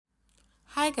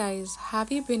Hi guys, have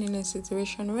you been in a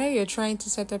situation where you're trying to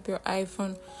set up your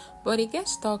iPhone but it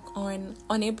gets stuck on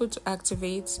unable to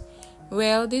activate?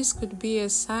 Well, this could be a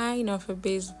sign of a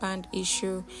baseband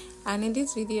issue, and in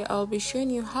this video I'll be showing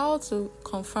you how to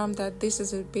confirm that this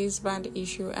is a baseband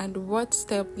issue and what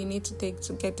step you need to take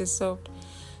to get it solved.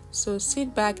 So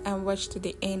sit back and watch to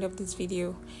the end of this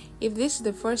video. If this is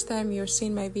the first time you're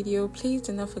seeing my video, please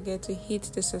do not forget to hit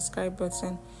the subscribe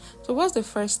button. So what's the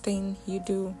first thing you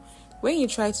do? When you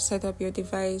try to set up your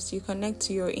device, you connect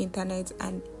to your internet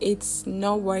and it's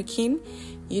not working,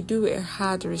 you do a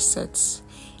hard reset.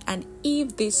 And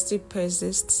if this still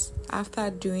persists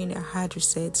after doing a hard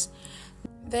reset,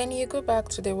 then you go back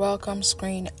to the welcome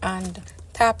screen and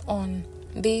tap on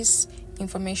this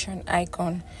information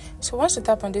icon. So once you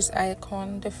tap on this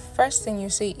icon, the first thing you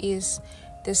see is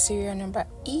the serial number.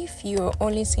 If you're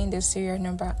only seeing the serial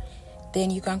number,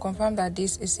 then you can confirm that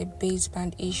this is a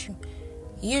baseband issue.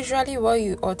 Usually what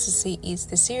you ought to see is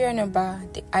the serial number,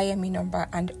 the IMEI number,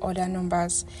 and other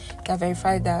numbers that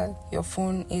verify that your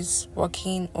phone is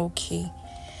working okay.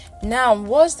 Now,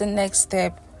 what's the next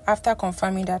step after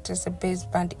confirming that it's a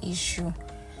baseband issue?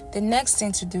 The next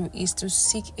thing to do is to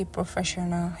seek a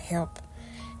professional help.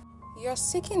 You're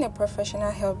seeking a professional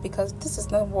help because this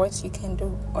is not what you can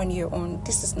do on your own.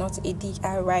 This is not a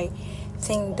DIY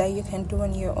thing that you can do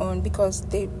on your own, because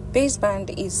the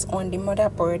baseband is on the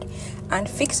motherboard and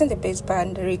fixing the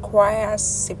baseband requires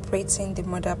separating the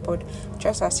motherboard,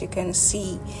 just as you can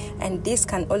see, and this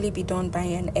can only be done by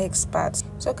an expert.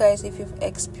 So guys, if you've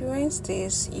experienced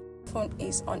this, your phone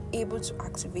is unable to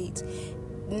activate,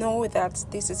 know that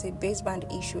this is a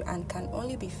baseband issue and can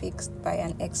only be fixed by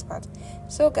an expert.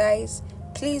 So guys,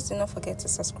 please do not forget to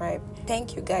subscribe.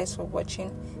 Thank you guys for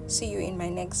watching. See you in my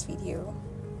next video.